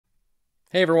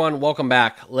Hey everyone, welcome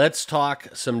back. Let's talk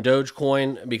some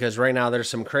Dogecoin because right now there's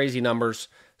some crazy numbers,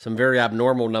 some very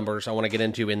abnormal numbers I want to get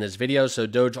into in this video. So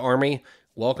Doge Army,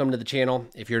 welcome to the channel.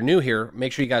 If you're new here,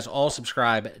 make sure you guys all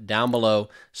subscribe down below.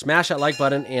 Smash that like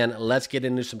button and let's get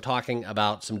into some talking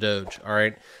about some Doge. All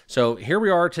right. So here we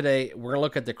are today. We're going to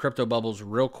look at the crypto bubbles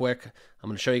real quick. I'm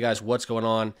going to show you guys what's going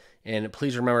on. And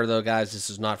please remember though, guys,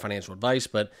 this is not financial advice,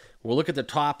 but we'll look at the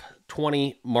top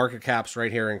 20 market caps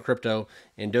right here in crypto,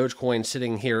 and Dogecoin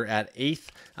sitting here at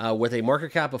 8th with a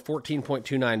market cap of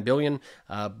 14.29 billion,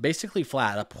 basically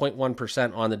flat, up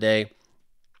 0.1% on the day.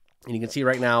 And you can see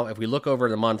right now, if we look over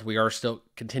the month, we are still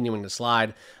continuing to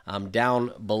slide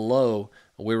down below.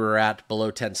 We were at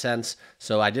below 10 cents.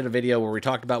 So I did a video where we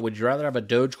talked about, would you rather have a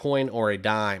Dogecoin or a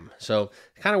dime? So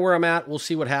kind of where I'm at, we'll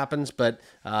see what happens. But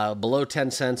below 10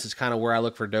 cents is kind of where I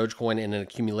look for Dogecoin in an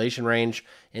accumulation range.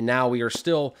 And now we are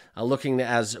still looking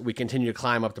as we continue to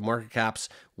climb up the market caps.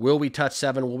 Will we touch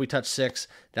 7? Will we touch 6?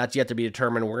 That's yet to be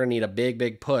determined. We're going to need a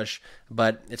big push.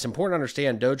 But it's important to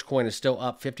understand Dogecoin is still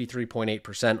up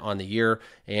 53.8% on the year.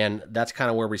 And that's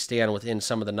kind of where we stand within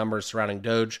some of the numbers surrounding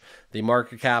Doge. The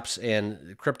market caps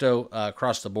and crypto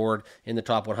across the board in the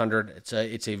top 100.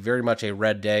 It's a very much a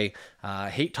red day. I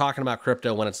hate talking about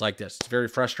crypto when it's like this. It's very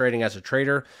frustrating as a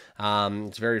trader.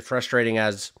 It's very frustrating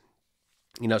as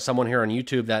someone here on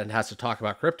YouTube that has to talk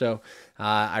about crypto.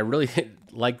 I really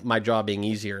like my job being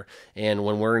easier. And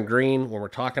when we're in green, when we're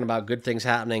talking about good things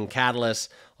happening, catalysts,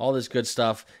 all this good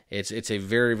stuff, it's a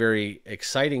very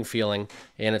exciting feeling,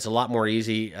 and it's a lot more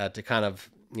easy to kind of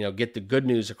get the good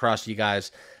news across to you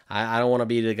guys. I don't want to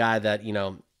be the guy that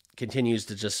continues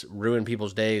to just ruin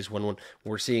people's days when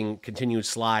we're seeing continued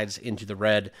slides into the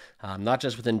red, not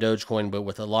just within Dogecoin, but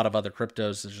with a lot of other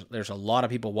cryptos. There's a lot of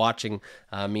people watching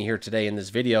me here today in this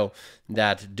video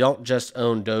that don't just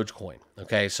own Dogecoin.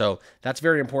 Okay, so that's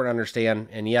very important to understand.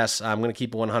 And yes, I'm going to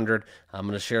keep it 100. I'm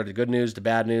going to share the good news, the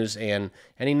bad news, and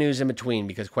any news in between,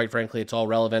 because quite frankly, it's all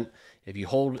relevant. If you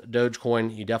hold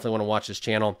Dogecoin, you definitely want to watch this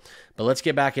channel. But let's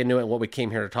get back into it and what we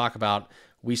came here to talk about.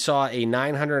 We saw a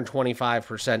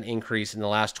 925% increase in the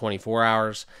last 24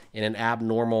 hours in an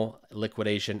abnormal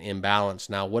liquidation imbalance.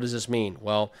 Now, what does this mean?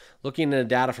 Well, looking at the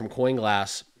data from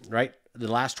CoinGlass, right? The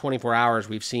last 24 hours,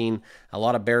 we've seen a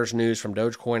lot of bearish news from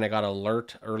Dogecoin. I got an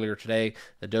alert earlier today.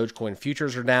 The Dogecoin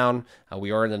futures are down.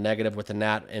 We are in the negative within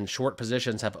that, and short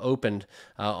positions have opened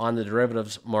on the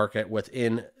derivatives market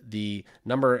within the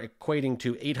number equating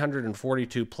to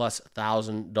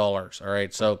 $842,000+. All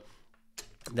right, so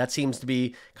that seems to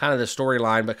be kind of the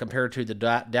storyline, but compared to the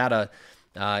data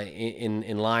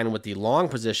in line with the long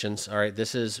positions, all right,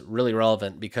 this is really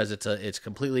relevant because it's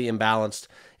completely imbalanced,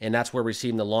 and that's where we're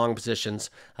seeing the long positions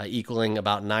equaling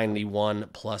about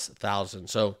 91,000+.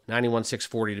 So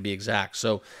 91,640 to be exact.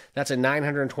 So that's a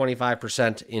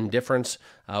 925% in difference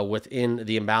within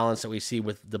the imbalance that we see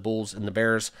with the bulls and the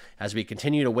bears as we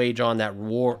continue to wage on that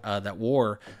war.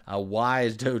 Why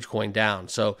is Dogecoin down?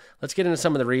 So let's get into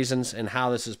some of the reasons and how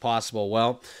this is possible.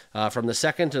 Well, from the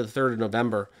 2nd to the 3rd of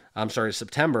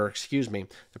September,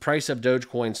 the price of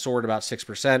Dogecoin soared about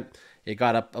 6%. It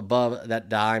got up above that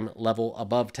dime level,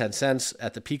 above 10 cents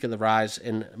at the peak of the rise,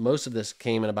 and most of this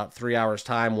came in about 3 hours'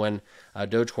 time when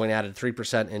Dogecoin added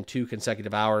 3% in 2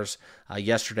 consecutive hours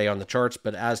yesterday on the charts.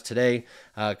 But as today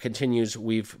continues,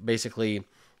 we've basically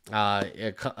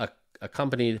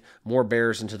accompanied more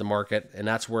bears into the market, and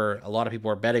that's where a lot of people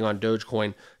are betting on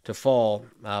Dogecoin to fall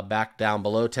back down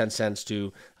below 10 cents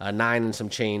to 9 and some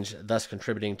change, thus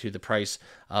contributing to the price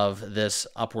of this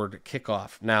upward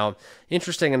kickoff. Now,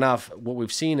 interesting enough, what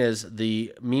we've seen is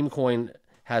the meme coin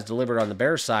has delivered on the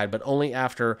bear side, but only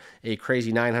after a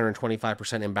crazy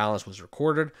 925% imbalance was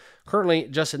recorded. Currently,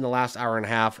 just in the last hour and a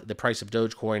half, the price of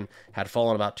Dogecoin had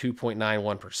fallen about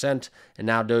 2.91%, and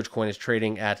now Dogecoin is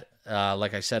trading at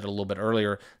like I said a little bit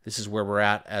earlier, this is where we're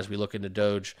at as we look into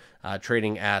Doge,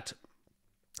 trading at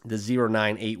the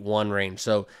 0.981 range.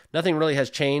 So nothing really has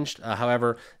changed.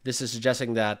 However, this is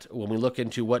suggesting that when we look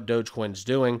into what Dogecoin is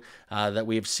doing, that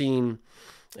we have seen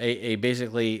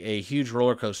basically a huge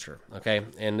roller coaster. Okay,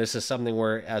 and this is something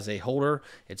where, as a holder,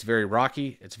 it's very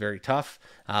rocky, it's very tough.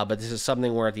 But this is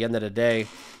something where, at the end of the day,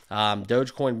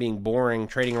 Dogecoin being boring,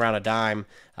 trading around a dime,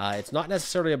 it's not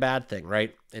necessarily a bad thing,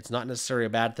 right? It's not necessarily a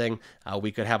bad thing.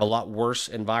 We could have a lot worse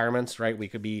environments, right? We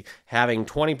could be having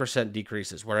 20%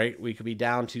 decreases, right? We could be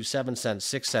down to 7 cents,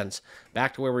 6 cents,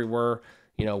 back to where we were,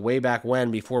 way back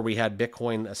when, before we had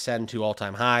Bitcoin ascend to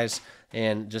all-time highs.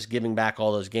 and just giving back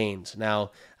all those gains.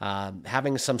 Now,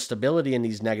 having some stability in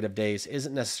these negative days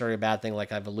isn't necessarily a bad thing,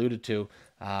 like I've alluded to.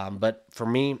 But for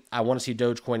me, I want to see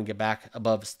Dogecoin get back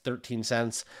above 13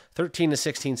 cents. 13 to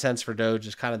 16 cents for Doge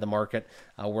is kind of the market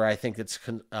where I think it's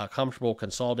comfortable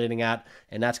consolidating at.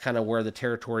 And that's kind of where the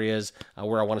territory is,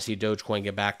 where I want to see Dogecoin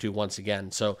get back to once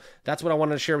again. So that's what I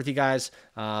wanted to share with you guys.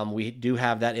 We do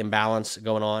have that imbalance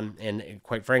going on. And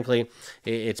quite frankly,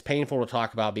 it's painful to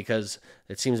talk about because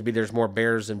it seems to be there's more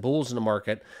bears than bulls in the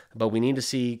market, but we need to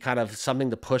see kind of something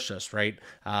to push us, right?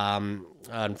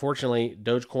 Unfortunately,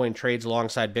 Dogecoin trades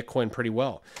alongside Bitcoin pretty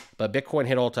well, but Bitcoin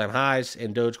hit all-time highs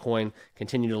and Dogecoin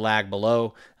continue to lag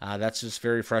below. That's just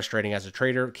very frustrating as a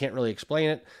trader. Can't really explain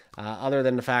it other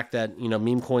than the fact that,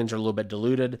 meme coins are a little bit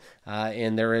diluted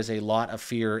and there is a lot of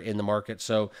fear in the market.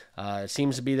 So it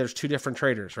seems to be there's two different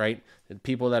traders, right? The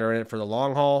people that are in it for the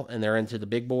long haul and they're into the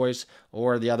big boys,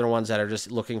 or the other ones that are just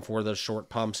looking for those short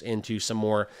pumps into some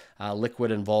more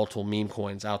liquid and volatile meme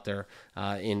coins out there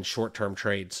in short-term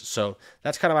trades. So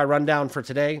that's kind of my rundown for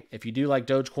today. If you do like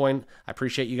Dogecoin, I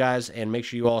appreciate you guys, and make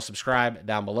sure you all subscribe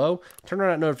down below. Turn on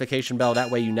that notification bell.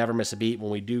 That way you never miss a beat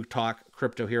when we do talk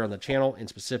crypto here on the channel, in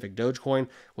specific Dogecoin,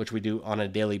 which we do on a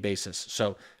daily basis.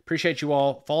 So appreciate you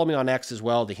all. Follow me on X as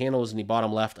well. The handle is in the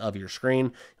bottom left of your screen.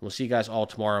 And we'll see you guys all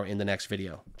tomorrow in the next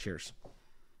video. Cheers.